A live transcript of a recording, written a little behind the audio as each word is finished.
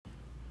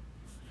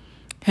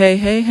Hey,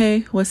 hey, hey,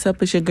 what's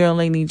up? It's your girl,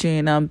 Lainey J,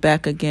 and I'm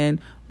back again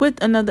with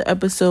another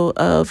episode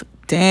of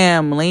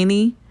Damn,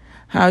 Lainey.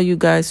 How are you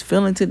guys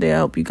feeling today? I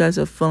hope you guys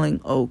are feeling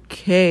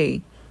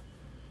okay.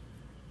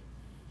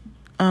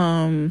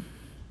 It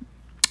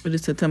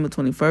is September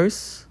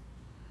 21st.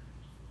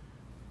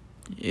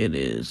 It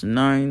is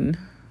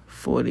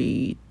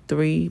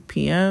 9:43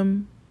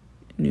 p.m.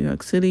 in New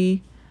York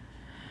City.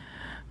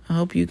 I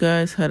hope you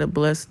guys had a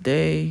blessed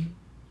day,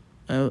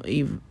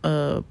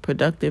 a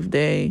productive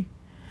day,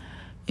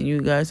 and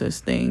you guys are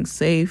staying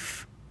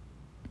safe.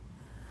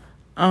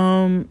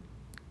 I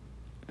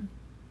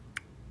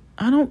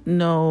don't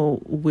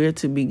know where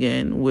to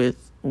begin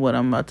with what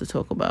I'm about to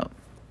talk about.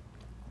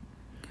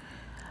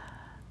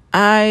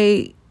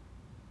 I'm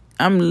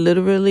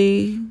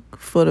literally,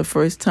 for the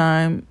first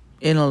time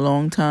in a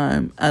long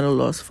time, at a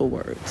loss for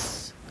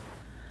words.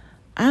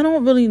 I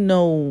don't really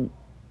know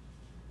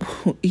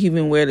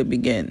even where to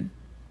begin.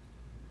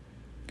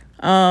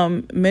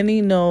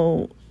 Many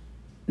know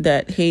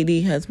that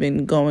Haiti has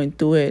been going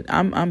through it.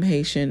 I'm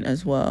Haitian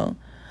as well.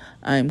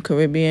 I'm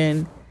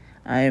Caribbean.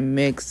 I am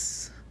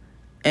mixed,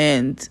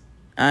 and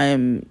I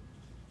am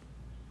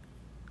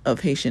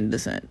of Haitian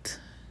descent.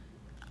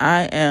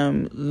 I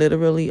am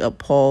literally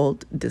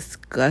appalled,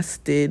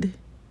 disgusted,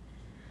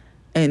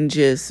 and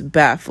just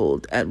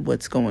baffled at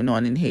what's going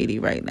on in Haiti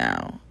right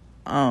now.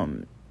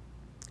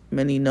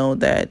 Many know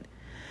that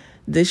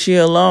this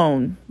year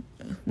alone,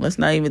 let's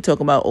not even talk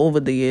about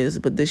over the years,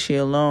 but this year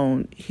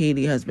alone,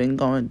 Haiti has been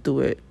going through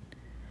it.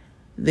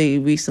 They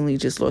recently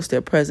just lost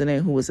their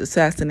president, who was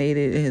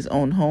assassinated in his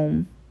own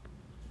home.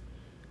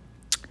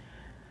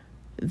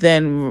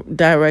 Then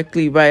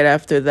directly right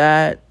after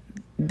that,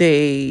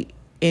 they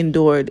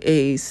endured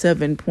a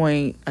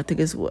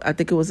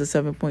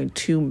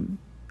 7.2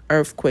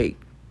 earthquake,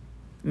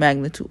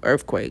 magnitude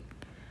earthquake.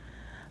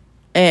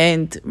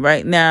 And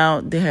right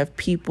now they have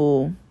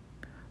people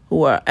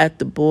who are at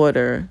the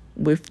border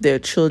with their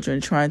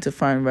children trying to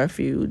find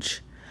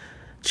refuge,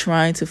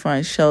 trying to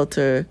find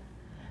shelter.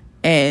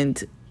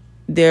 And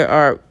there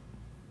are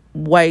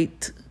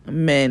white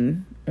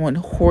men on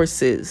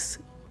horses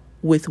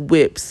with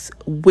whips,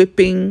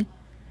 whipping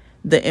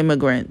the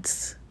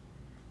immigrants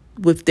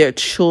with their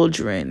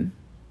children,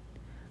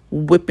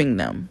 whipping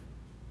them.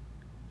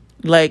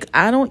 Like,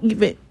 I don't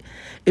even,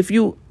 if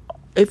you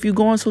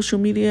go on social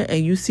media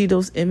and you see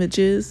those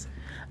images,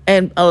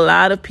 and a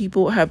lot of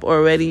people have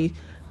already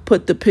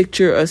put the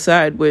picture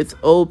aside with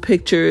old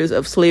pictures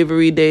of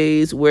slavery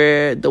days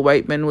where the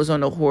white man was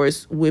on a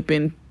horse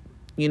whipping,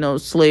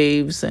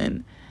 slaves,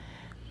 and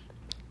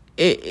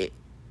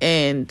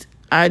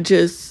I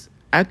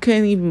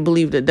can't even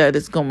believe that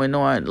is going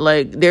on.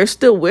 Like, there's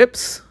still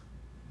whips.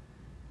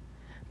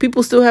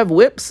 People still have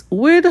whips.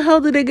 Where the hell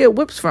did they get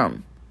whips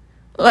from?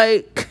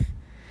 Like,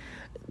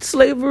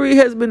 slavery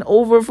has been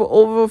over for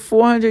over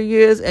 400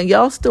 years, and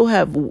y'all still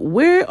have.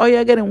 Where are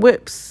y'all getting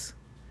whips?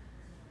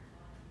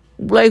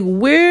 Like,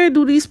 where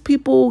do these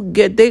people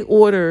get their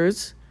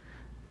orders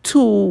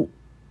to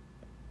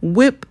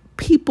whip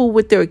people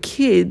with their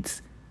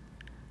kids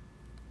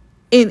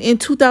in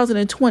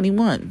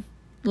 2021?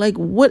 Like,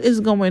 what is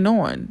going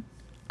on?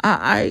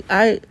 I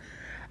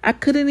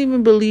couldn't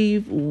even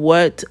believe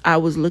what I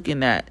was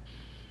looking at,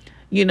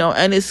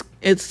 and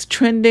it's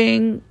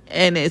trending,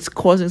 and it's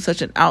causing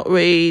such an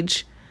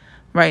outrage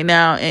right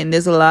now. And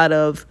there's a lot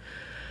of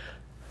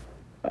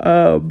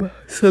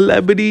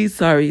celebrities.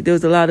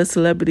 There's a lot of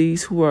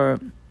celebrities who are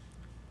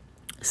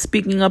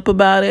speaking up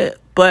about it,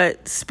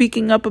 but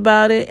speaking up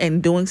about it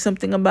and doing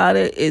something about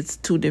it, it's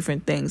two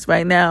different things.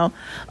 Right now,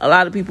 a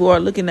lot of people are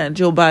looking at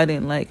Joe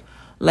Biden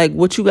like,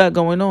 what you got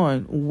going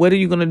on? What are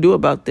you going to do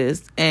about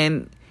this?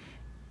 And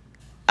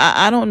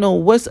I don't know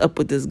what's up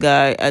with this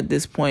guy at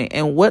this point,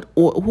 and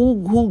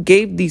who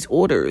gave these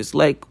orders?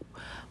 Like,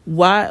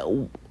 why?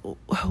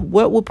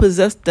 What would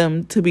possess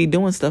them to be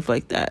doing stuff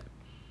like that?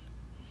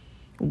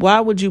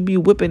 Why would you be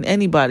whipping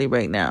anybody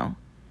right now?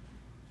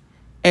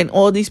 And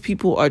all these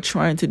people are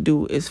trying to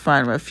do is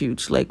find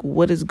refuge. Like,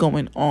 what is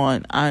going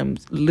on? I'm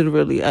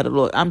literally at a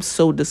loss. I'm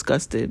so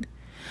disgusted.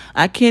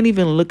 I can't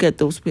even look at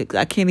those pics.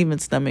 I can't even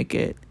stomach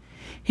it.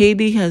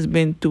 Haiti has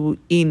been through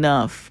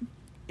enough.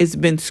 It's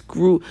been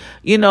screwed.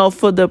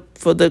 For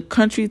the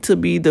country to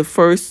be the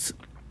first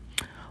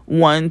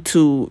one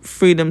to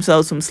free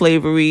themselves from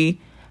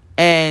slavery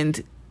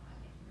and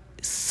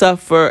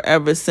suffer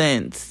ever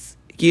since.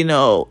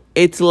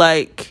 It's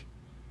like,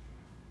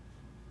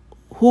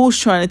 who's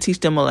trying to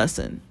teach them a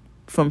lesson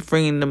from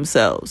freeing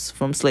themselves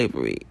from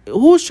slavery?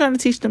 Who's trying to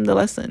teach them the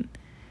lesson?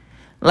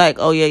 Like,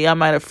 oh yeah, y'all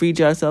might have freed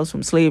yourselves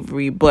from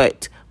slavery,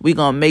 but we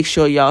gonna make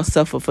sure y'all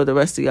suffer for the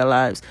rest of your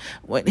lives.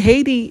 When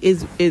Haiti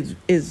is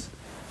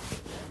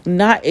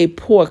not a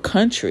poor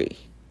country.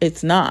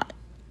 It's not.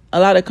 A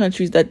lot of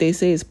countries that they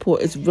say is poor,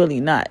 it's really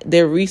not.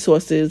 Their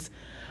resources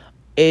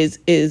is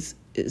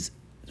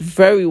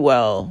very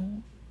well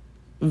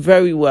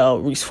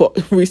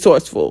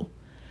resourceful.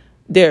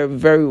 They're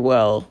very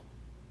well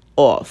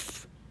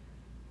off.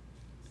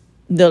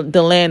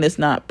 The land is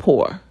not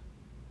poor.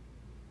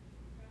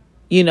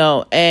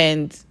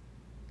 And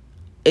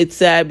it's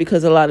sad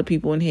because a lot of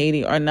people in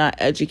Haiti are not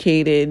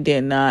educated.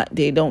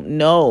 They don't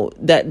know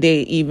that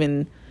they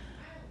even,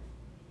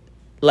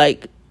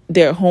 like,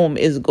 their home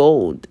is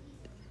gold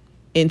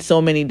in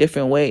so many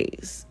different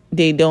ways.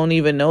 They don't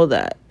even know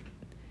that.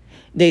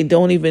 They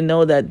don't even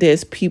know that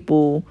there's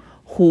people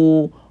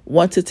who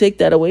want to take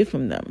that away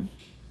from them.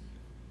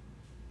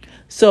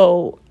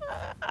 So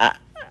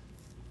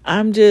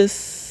I'm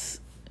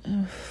just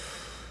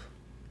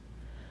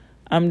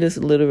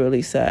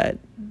literally sad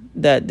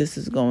that this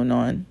is going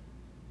on.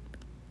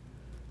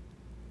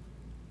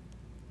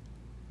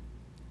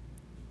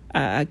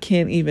 I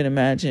can't even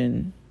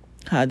imagine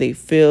how they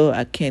feel.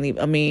 I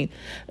mean,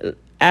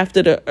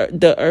 after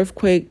the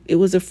earthquake, it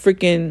was a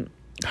freaking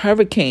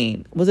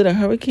hurricane. Was it a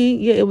hurricane?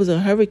 Yeah, it was a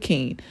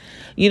hurricane.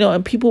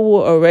 And people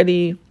were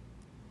already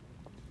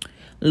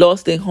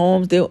lost their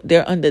homes.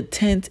 They're under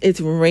tents. It's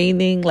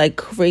raining like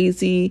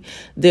crazy.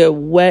 They're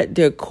wet.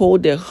 They're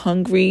cold. They're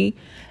hungry.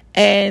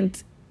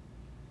 And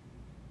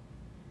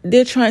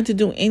they're trying to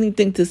do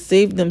anything to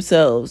save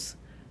themselves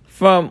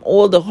from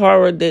all the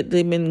horror that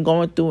they've been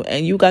going through.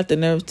 And you got the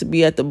nerves to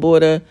be at the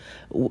border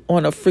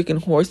on a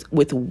freaking horse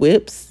with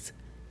whips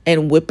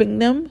and whipping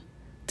them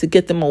to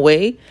get them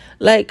away.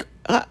 Like,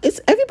 is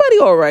everybody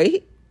all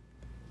right?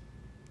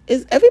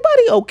 Is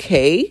everybody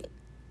okay?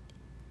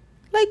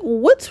 Like,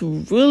 what's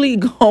really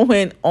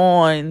going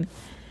on?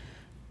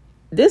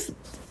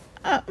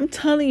 I'm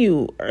telling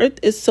you, Earth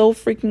is so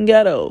freaking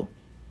ghetto.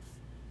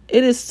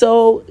 It is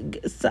so...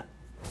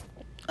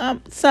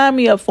 sign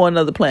me up for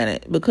another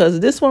planet, because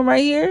this one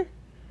right here,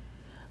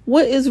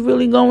 what is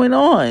really going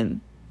on?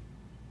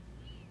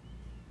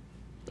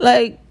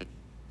 Like,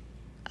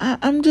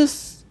 I'm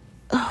just...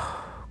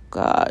 Oh,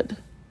 God.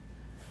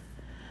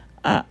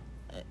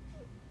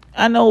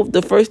 I know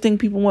the first thing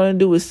people want to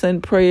do is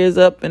send prayers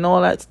up and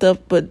all that stuff,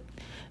 but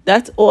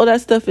all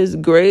that stuff is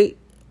great,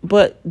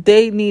 but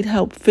they need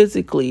help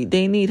physically.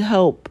 They need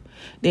help.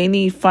 They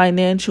need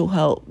financial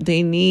help.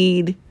 They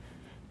need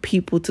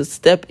people to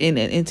step in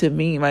and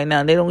intervene right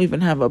now. They don't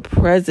even have a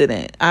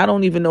president. I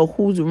don't even know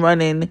who's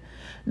running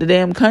the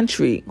damn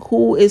country.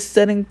 Who is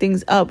setting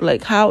things up?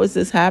 Like, how is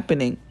this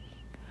happening?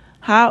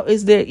 How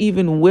is there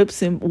even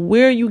whips? And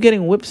where are you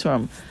getting whips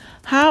from?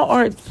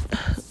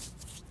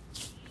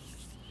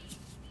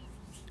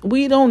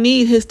 We don't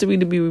need history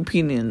to be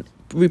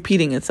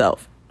repeating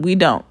itself. We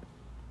don't.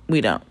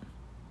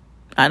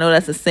 I know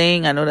that's a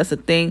saying. I know that's a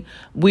thing.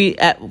 We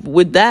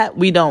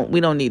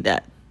don't need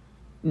that.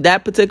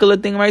 That particular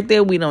thing right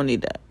there, we don't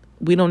need that.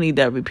 We don't need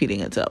that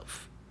repeating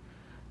itself.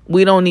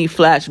 We don't need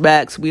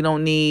flashbacks. We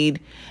don't need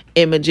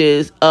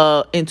images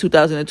in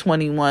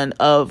 2021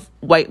 of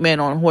white men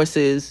on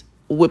horses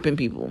whipping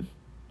people,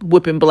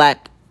 whipping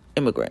black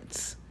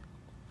immigrants.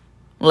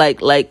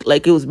 Like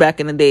it was back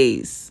in the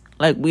days.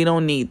 Like, we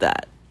don't need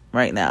that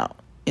right now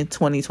in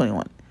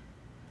 2021.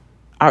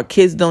 Our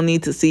kids don't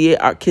need to see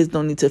it. Our kids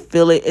don't need to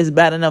feel it. It's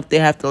bad enough they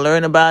have to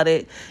learn about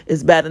it.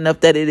 It's bad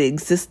enough that it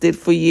existed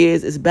for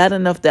years. It's bad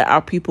enough that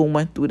our people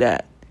went through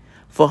that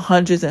for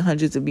hundreds and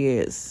hundreds of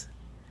years.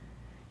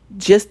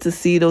 Just to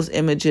see those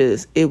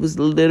images, it was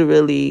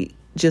literally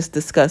just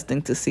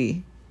disgusting to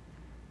see.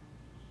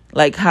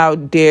 Like, how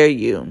dare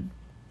you?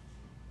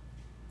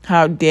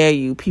 How dare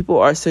you? People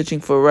are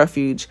searching for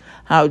refuge.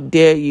 How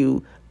dare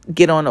you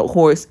get on a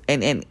horse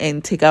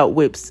and take out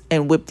whips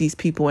and whip these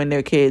people and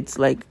their kids?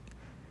 Like,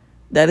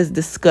 that is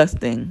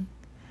disgusting.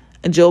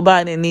 And Joe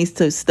Biden needs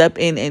to step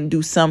in and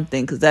do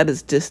something, because that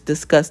is just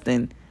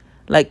disgusting.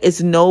 Like,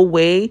 it's no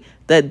way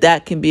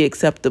that can be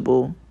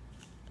acceptable.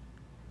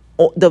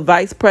 The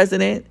vice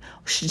president,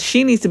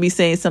 she needs to be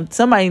saying something.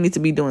 Somebody needs to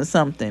be doing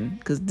something,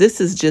 because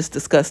this is just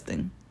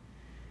disgusting.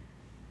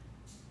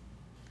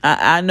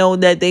 I know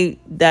that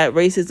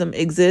racism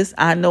exists.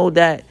 I know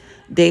that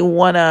they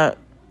wanna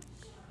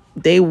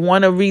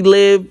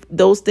relive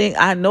those things.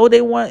 I know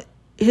they want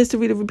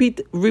history to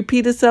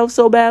repeat itself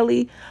so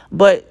badly,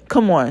 but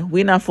come on,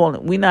 we're not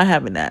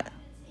having that.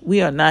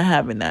 We are not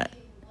having that.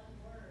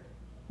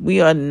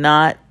 We are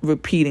not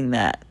repeating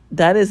that.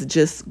 That is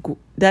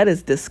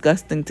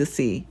disgusting to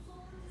see.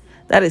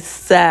 That is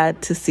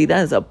sad to see.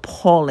 That is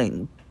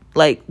appalling.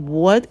 Like,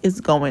 what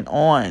is going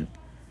on?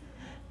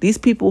 These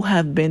people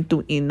have been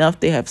through enough.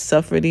 They have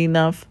suffered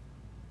enough.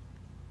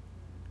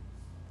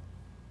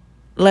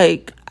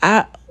 Like,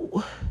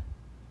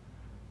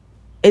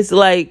 it's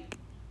like,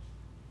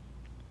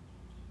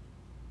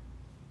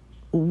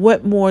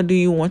 what more do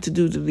you want to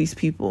do to these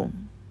people?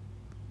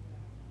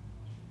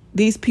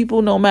 These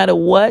people, no matter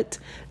what,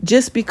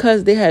 just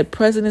because they had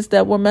presidents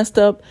that were messed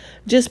up,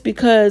 just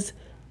because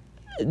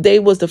they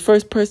was the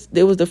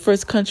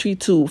first country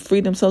to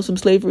free themselves from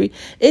slavery,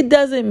 it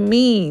doesn't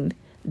mean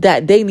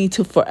that they need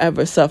to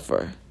forever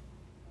suffer.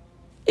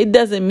 It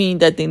doesn't mean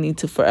that they need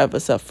to forever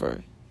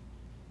suffer.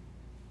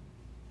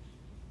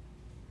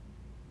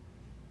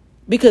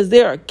 Because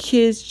there are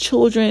kids,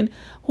 children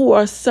who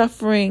are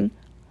suffering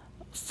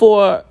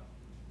for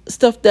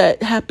stuff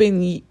that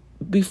happened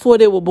before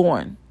they were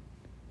born.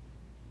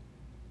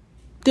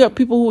 There are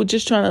people who are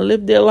just trying to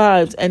live their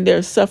lives and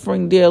they're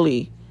suffering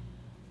daily.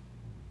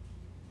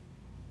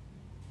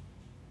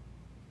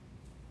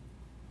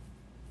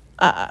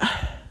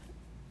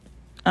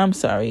 I'm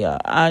sorry, y'all.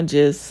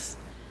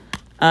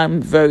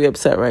 I'm very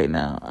upset right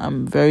now.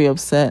 I'm very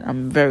upset.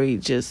 I'm very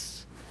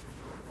just,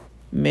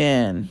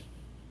 man,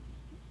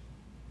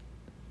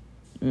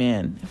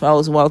 if I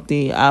was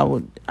wealthy, I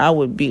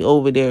would be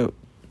over there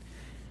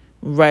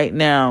right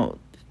now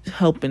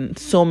helping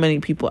so many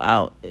people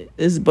out.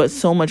 There's but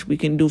so much we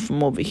can do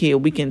from over here.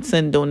 We can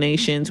send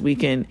donations, we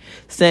can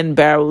send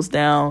barrels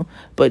down,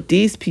 but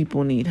these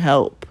people need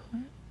help.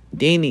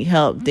 They need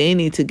help. They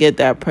need to get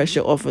that pressure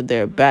off of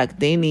their back.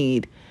 They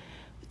need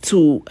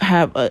to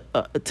have a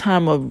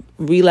time of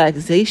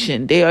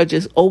relaxation. They are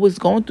just always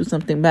going through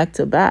something back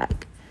to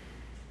back.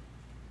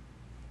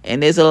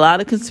 And there's a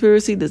lot of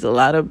conspiracy. There's a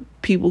lot of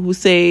people who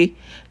say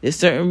there's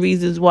certain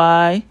reasons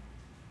why.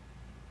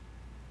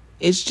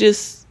 It's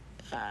just,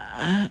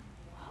 I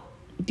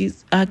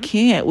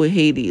can't with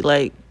Haiti.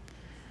 Like,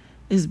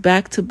 it's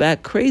back to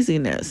back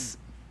craziness.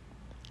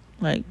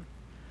 Like,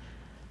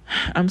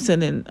 I'm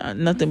sending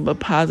nothing but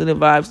positive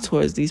vibes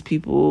towards these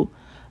people,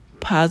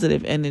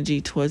 positive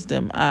energy towards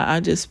them. I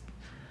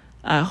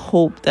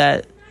hope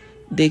that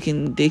they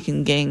can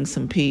gain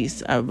some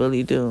peace. I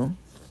really do.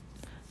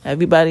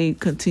 Everybody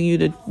continue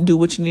to do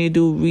what you need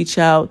to do. Reach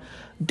out,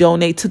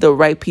 donate to the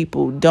right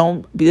people.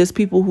 There's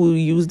people who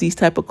use these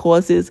type of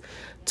causes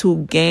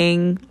to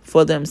gain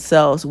for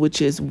themselves, which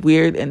is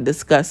weird and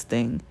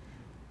disgusting.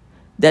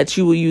 That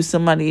you will use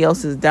somebody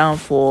else's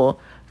downfall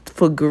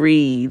for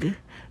greed.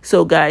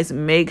 So guys,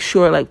 make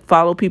sure, like,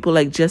 follow people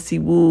like Jessie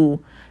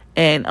Woo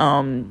and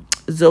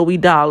Zoe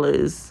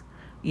Dollars.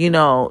 You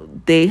know,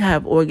 they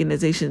have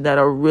organizations that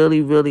are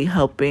really, really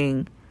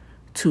helping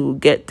to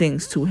get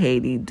things to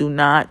Haiti. Do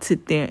not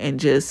sit there and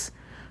just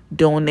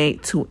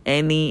donate to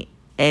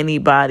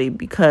anybody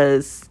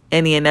because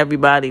any and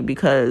everybody,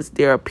 because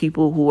there are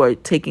people who are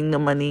taking the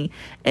money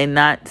and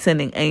not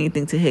sending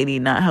anything to Haiti,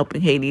 not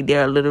helping Haiti. They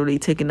are literally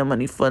taking the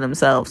money for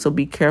themselves. So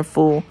be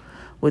careful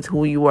with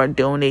who you are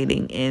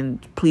donating, and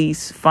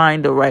please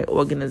find the right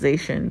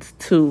organizations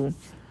to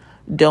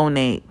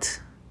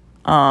donate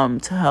to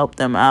help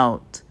them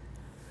out.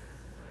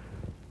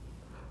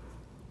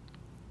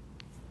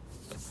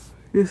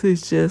 This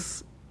is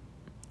just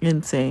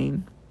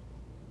insane.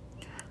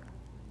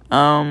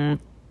 I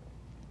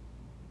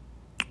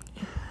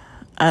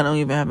don't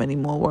even have any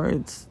more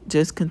words.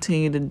 Just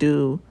continue to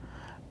do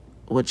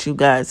what you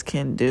guys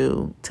can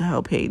do to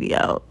help Haiti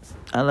out.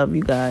 I love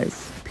you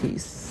guys.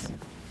 Peace.